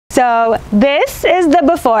So this is the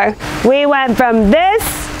before. We went from this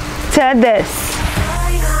to this.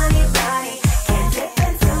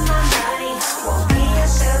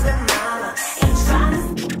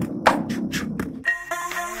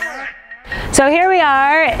 So here we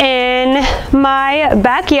are in my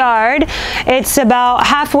backyard. It's about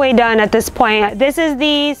halfway done at this point. This is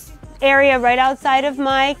the area right outside of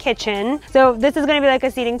my kitchen. So this is going to be like a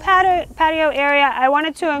seating patio area. I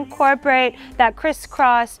wanted to incorporate that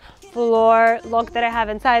crisscross floor look that I have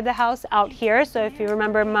inside the house out here. So if you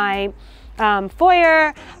remember, my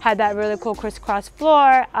foyer had that really cool crisscross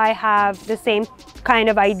floor. I have the same kind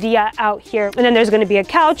of idea out here. And then there's going to be a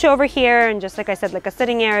couch over here, and just like I said, like a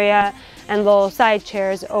sitting area and little side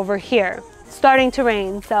chairs over here. It's starting to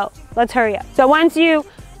rain, so let's hurry up. So once you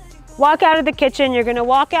walk out of the kitchen, you're going to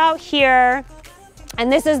walk out here, and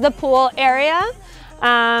this is the pool area.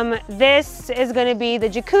 This is going to be the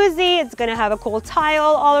jacuzzi. It's going to have a cool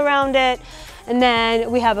tile all around it. And then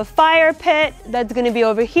we have a fire pit that's going to be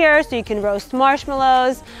over here, so you can roast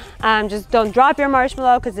marshmallows. Just don't drop your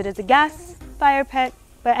marshmallow because it is a gas fire pit.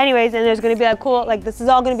 But anyways, and there's going to be a cool, like, this is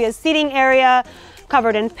all going to be a seating area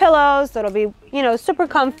covered in pillows. So it'll be, you know, super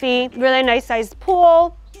comfy, really nice sized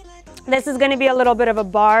pool. This is going to be a little bit of a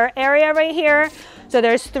bar area right here. So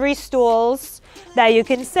there's 3 stools that you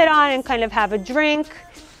can sit on and kind of have a drink.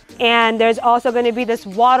 And there's also going to be this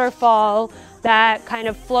waterfall that kind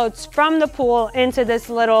of floats from the pool into this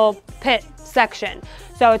little pit section.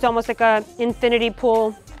 So it's almost like an infinity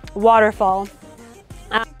pool waterfall.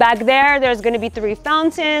 Back there, there's going to be 3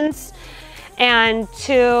 fountains and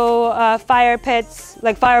 2 fire pits,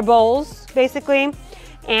 like fire bowls, basically.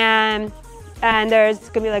 And there's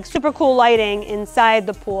going to be like super cool lighting inside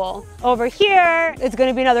the pool. Over here, it's going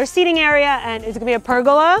to be another seating area, and it's going to be a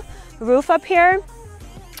pergola roof up here.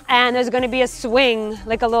 And there's going to be a swing,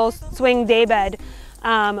 like a little swing daybed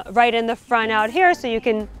right in the front out here, so you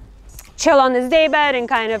can chill on this daybed and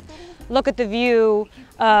kind of look at the view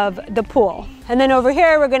of the pool. And then over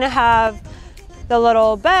here, we're going to have the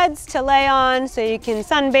little beds to lay on so you can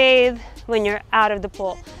sunbathe when you're out of the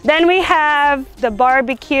pool. Then we have the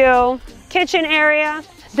barbecue kitchen area.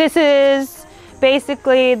 This is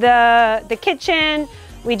basically the kitchen.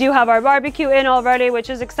 We do have our barbecue in already,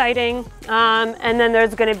 which is exciting. And then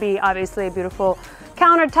there's going to be obviously a beautiful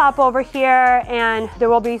countertop over here, and there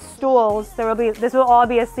will be stools. This will all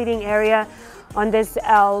be a seating area on this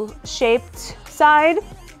L-shaped side.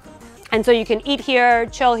 And so you can eat here,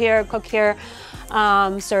 chill here, cook here,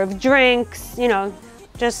 serve drinks, you know,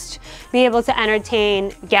 just be able to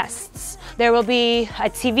entertain guests. There will be a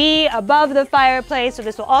TV above the fireplace, so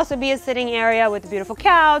this will also be a sitting area with a beautiful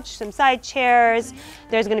couch, some side chairs.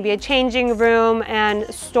 There's going to be a changing room and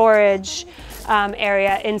storage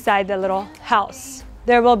area inside the little house.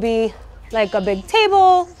 There will be like a big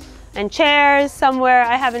table and chairs somewhere.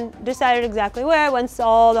 I haven't decided exactly where. Once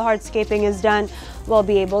all the hardscaping is done, we'll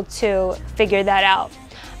be able to figure that out.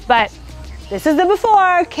 But this is the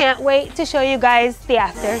before. Can't wait to show you guys the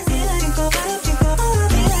after.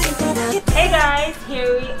 Hey guys,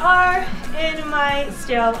 here we are in my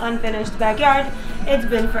still unfinished backyard. It's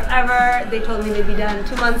been forever. They told me they'd be done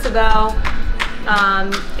 2 months ago.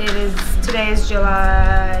 Today is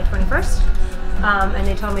July 21st. And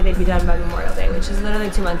they told me they'd be done by Memorial Day, which is literally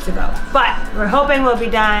 2 months ago. But we're hoping we'll be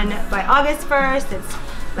done by August 1st. It's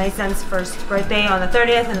my son's first birthday on the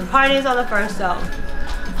 30th, and the party is on the 1st, so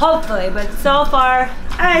hopefully. But so far,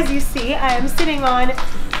 as you see, I am sitting on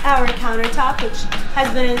our countertop, which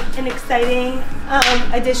has been an exciting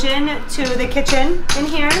addition to the kitchen in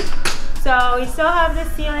here. So we still have the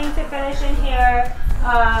ceiling to finish in here.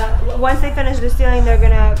 Once they finish the ceiling, they're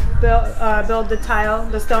gonna build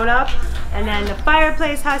the stone up, and then the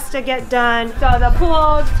fireplace has to get done. So the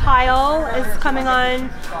pool tile is coming on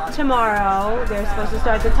tomorrow. They're supposed to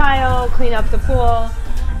start the tile, clean up the pool,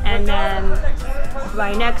 and then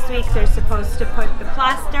by next week they're supposed to put the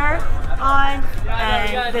plaster on,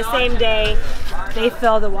 and the same day they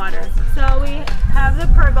fill the water. So we have the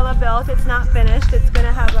pergola built. It's not finished. It's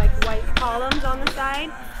gonna have like white columns on the side.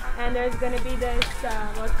 And there's going to be this,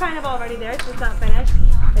 well, it's kind of already there, so it's not finished,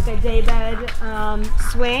 like a daybed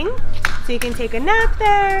swing. So you can take a nap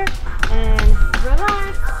there and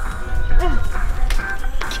relax.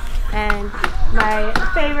 And my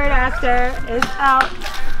favorite actor is out.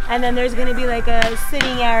 And then there's going to be like a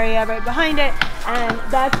sitting area right behind it. And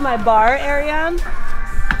that's my bar area.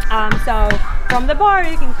 So from the bar,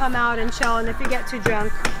 you can come out and chill. And if you get too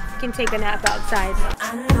drunk, you can take a nap outside.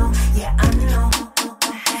 I know, yeah, I know.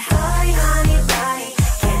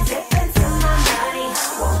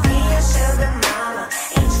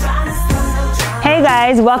 Hey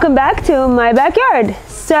guys, welcome back to my backyard.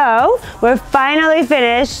 So we're finally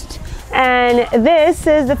finished, and this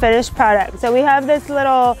is the finished product. So we have this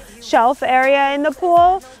little shelf area in the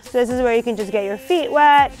pool. So this is where you can just get your feet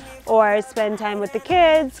wet or spend time with the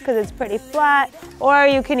kids because it's pretty flat, or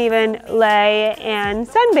you can even lay and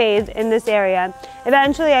sunbathe in this area.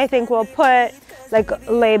 Eventually I think we'll put like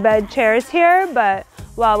lay bed chairs here, but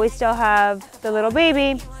while we still have the little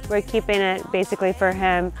baby, we're keeping it basically for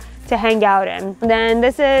him to hang out in. Then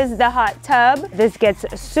this is the hot tub. This gets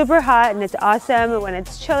super hot and it's awesome when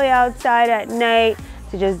it's chilly outside at night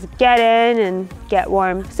to just get in and get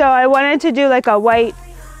warm. So I wanted to do like a white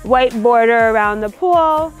border around the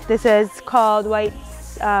pool. This is called white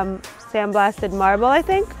sandblasted marble, I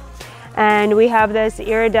think. And we have this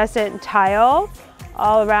iridescent tile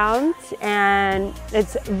all around, and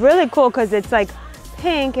it's really cool because it's like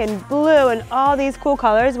pink and blue and all these cool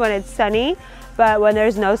colors when it's sunny, but when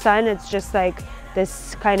there's no sun, it's just like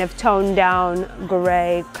this kind of toned down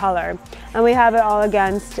gray color. And we have it all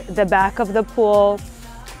against the back of the pool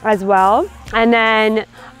as well. And then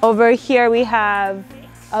over here we have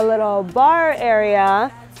a little bar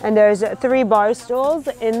area, and there's 3 bar stools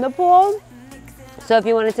in the pool. So if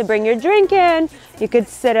you wanted to bring your drink in, you could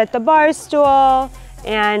sit at the bar stool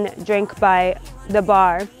and drink by the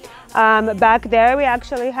bar. Back there we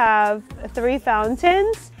actually have 3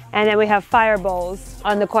 fountains, and then we have fire bowls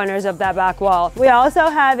on the corners of that back wall. We also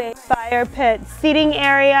have a fire pit seating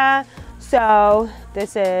area. So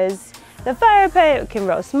this is the fire pit. You can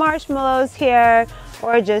roast marshmallows here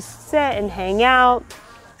or just sit and hang out.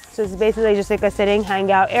 So it's basically just like a sitting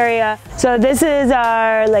hangout area. So this is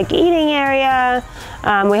our like eating area.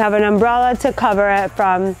 We have an umbrella to cover it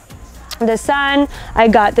from the sun. I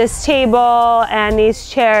got this table and these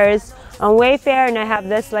chairs on Wayfair, and I have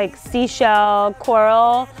this like seashell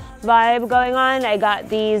coral vibe going on. I got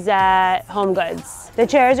these at HomeGoods. The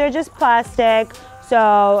chairs are just plastic,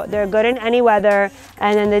 so they're good in any weather.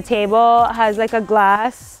 And then the table has like a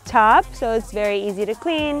glass top, so it's very easy to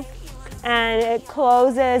clean. And it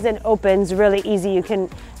closes and opens really easy. You can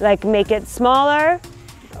like make it smaller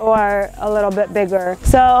or a little bit bigger.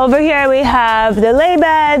 So over here we have the lay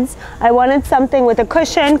beds. I wanted something with a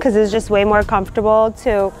cushion because it's just way more comfortable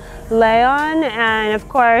to lay on. And of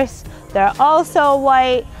course, they're also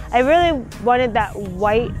white. I really wanted that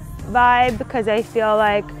white vibe because I feel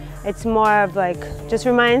like it's more of like, just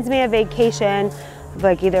reminds me of vacation,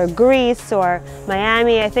 like either Greece or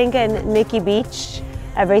Miami. I think in Nikki Beach,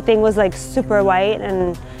 everything was like super white,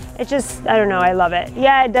 and it just, I don't know, I love it.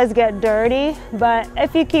 Yeah, it does get dirty, but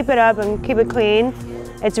if you keep it up and keep it clean,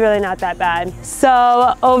 it's really not that bad.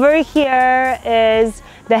 So over here is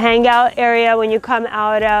the hangout area when you come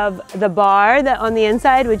out of the bar on the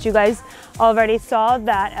inside, which you guys already saw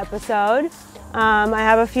that episode. I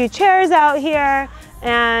have a few chairs out here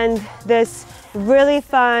and this really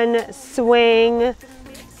fun swing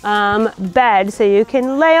bed, so you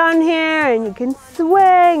can lay on here and you can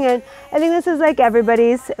swing, and I think this is like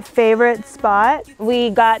everybody's favorite spot. We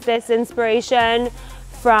got this inspiration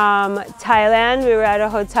from Thailand. We were at a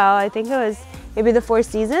hotel, I think it was maybe the Four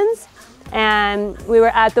Seasons, and we were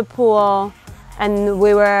at the pool, and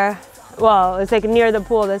we were, well, it's like near the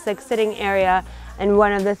pool, this like sitting area, and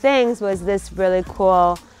one of the things was this really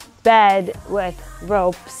cool bed with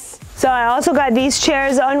ropes. So I also got these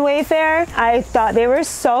chairs on Wayfair. I thought they were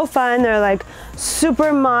so fun. They're like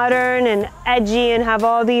super modern and edgy and have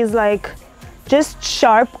all these like just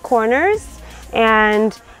sharp corners,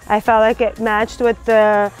 and I felt like it matched with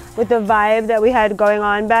the vibe that we had going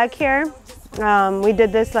on back here. We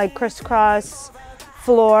did this like crisscross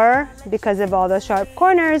floor because of all the sharp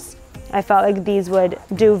corners. I felt like these would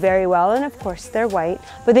do very well, and of course they're white,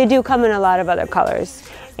 but they do come in a lot of other colors.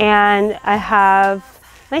 And I have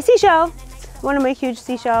my seashell, one of my huge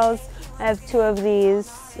seashells. I have 2 of these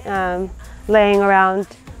laying around.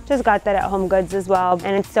 Just got that at HomeGoods as well,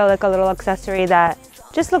 and it's still like a little accessory that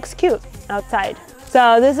just looks cute outside.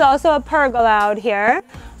 So this is also a pergola out here.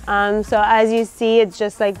 So as you see, it's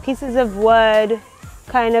just like pieces of wood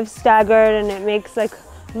kind of staggered, and it makes like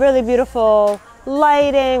really beautiful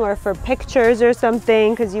lighting or for pictures or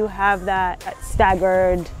something, because you have that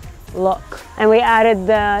staggered look. And we added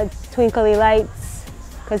the twinkly lights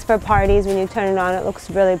because for parties, when you turn it on, it looks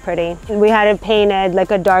really pretty. And we had it painted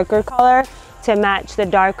like a darker color to match the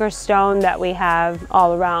darker stone that we have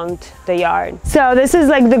all around the yard. So this is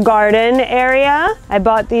like the garden area. I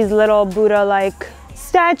bought these little Buddha-like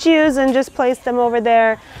statues and just placed them over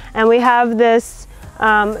there. And we have this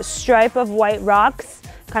stripe of white rocks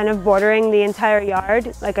kind of bordering the entire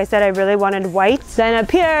yard. Like I said, I really wanted white. Then up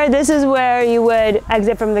here, this is where you would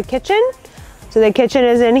exit from the kitchen. So the kitchen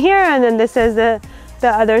is in here, and then this is the the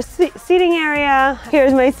other seating area.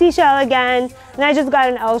 Here's my seashell again. And I just got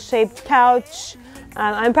an L-shaped couch.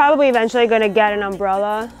 I'm probably eventually gonna get an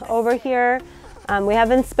umbrella over here. We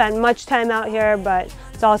haven't spent much time out here, but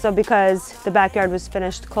it's also because the backyard was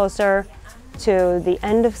finished closer to the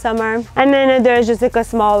end of summer. And then there's just like a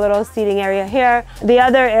small little seating area here. The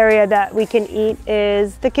other area that we can eat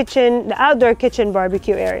is the kitchen, the outdoor kitchen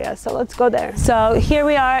barbecue area. So let's go there. So here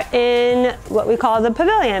we are in what we call the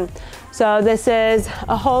pavilion. So this is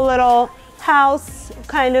a whole little house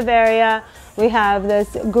kind of area. We have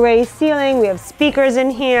this gray ceiling, we have speakers in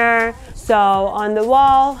here. So on the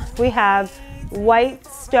wall, we have white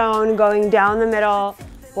stone going down the middle,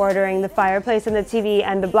 bordering the fireplace and the TV,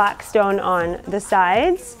 and the black stone on the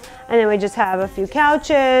sides. And then we just have a few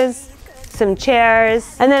couches, some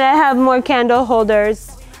chairs, and then I have more candle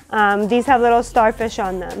holders. These have little starfish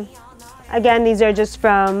on them. Again, these are just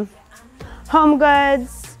from Home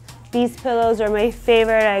Goods. These pillows are my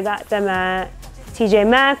favorite. I got them at TJ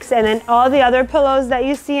Maxx. And then all the other pillows that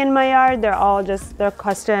you see in my yard, they're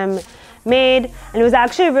custom made. And it was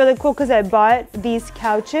actually really cool because I bought these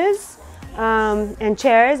couches and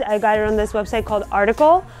chairs. I got it on this website called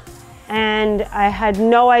Article, and I had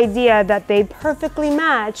no idea that they perfectly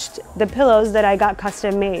matched the pillows that I got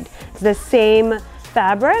custom made. It's the same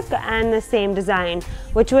fabric and the same design,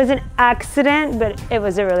 which was an accident, but it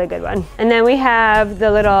was a really good one. And then we have the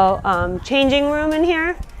little changing room in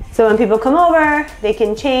here. So when people come over, they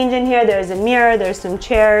can change in here. There's a mirror, there's some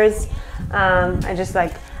chairs. I just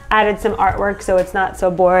like added some artwork so it's not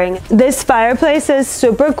so boring. This fireplace is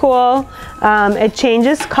super cool. It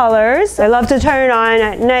changes colors. I love to turn it on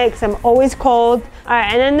at night because I'm always cold. All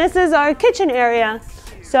right, and then this is our kitchen area.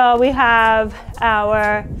 So we have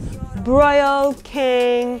our Broil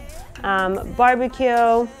King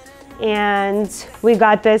barbecue, and we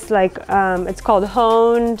got this like, it's called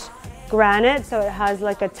honed granite, so it has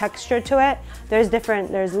like a texture to it. There's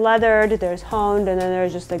leathered, there's honed, and then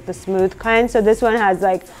there's just like the smooth kind. So this one has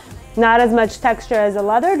like not as much texture as a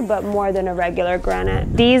leathered, but more than a regular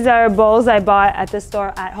granite. These are bowls I bought at the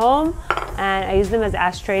store at home, and I use them as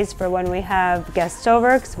ashtrays for when we have guests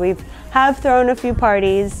over, because we have thrown a few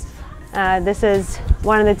parties. This is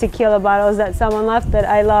one of the tequila bottles that someone left that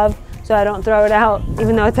I love, so I don't throw it out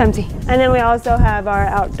even though it's empty. And then we also have our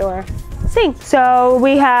outdoor sink. So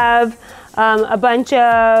we have a bunch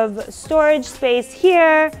of storage space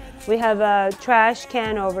here. We have a trash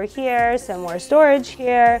can over here, some more storage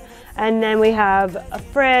here, and then we have a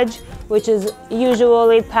fridge, which is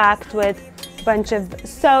usually packed with a bunch of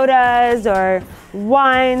sodas or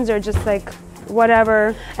wines or just like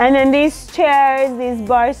whatever. And then these chairs, these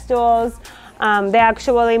bar stools, they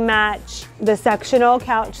actually match the sectional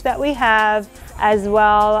couch that we have, as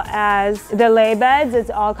well as the lay beds. It's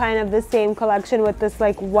all kind of the same collection with this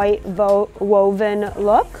like white woven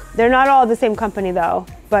look. They're not all the same company though,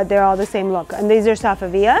 but they're all the same look. And these are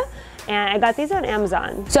Safavia, and I got these on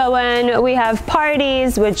Amazon. So when we have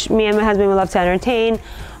parties, which me and my husband would love to entertain,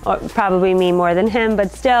 or probably me more than him,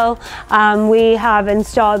 but still, we have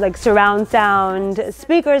installed like surround sound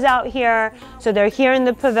speakers out here. So they're here in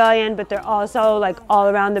the pavilion, but they're also like all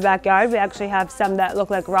around the backyard. We actually have some that look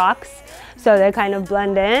like rocks, so they kind of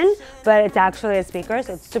blend in, but it's actually a speaker,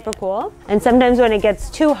 so it's super cool. And sometimes when it gets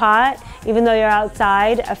too hot, even though you're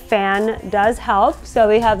outside, a fan does help. So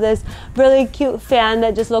we have this really cute fan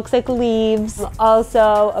that just looks like leaves.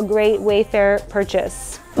 Also a great Wayfair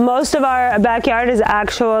purchase. Most of our backyard is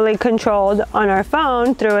actually controlled on our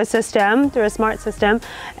phone through a system, through a smart system.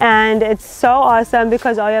 And it's so awesome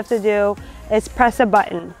because all you have to do is press a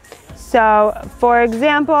button. So for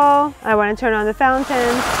example, I want to turn on the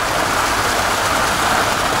fountain.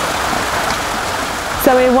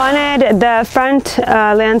 So we wanted the front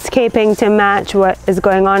landscaping to match what is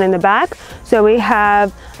going on in the back. So we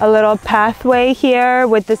have a little pathway here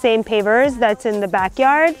with the same pavers that's in the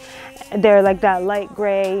backyard. They're like that light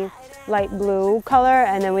gray, light blue color,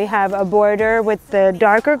 and then we have a border with the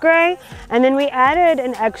darker gray. And then we added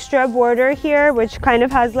an extra border here, which kind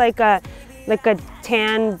of has like a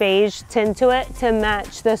tan beige tint to it to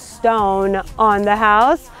match the stone on the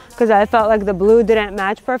house, because I felt like the blue didn't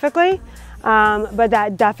match perfectly. But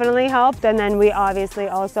that definitely helped. And then we obviously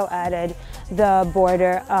also added the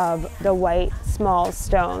border of the white small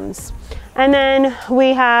stones. And then we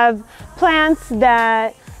have plants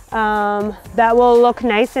that that will look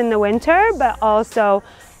nice in the winter, but also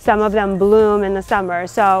some of them bloom in the summer.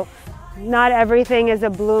 So not everything is a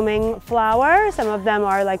blooming flower. Some of them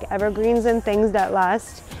are like evergreens and things that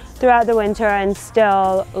last throughout the winter and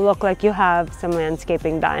still look like you have some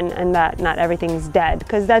landscaping done, and that not everything's dead,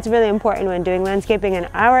 because that's really important when doing landscaping in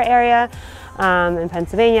our area. In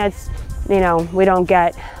Pennsylvania, it's you know, we don't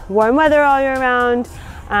get warm weather all year round.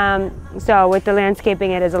 So with the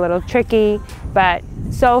landscaping, it is a little tricky, but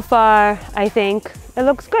so far, I think it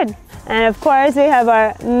looks good. And of course, we have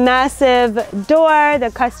our massive door,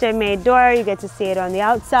 the custom-made door. You get to see it on the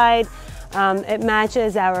outside. It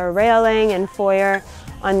matches our railing and foyer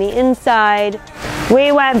on the inside.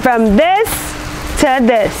 We went from this to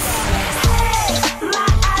this.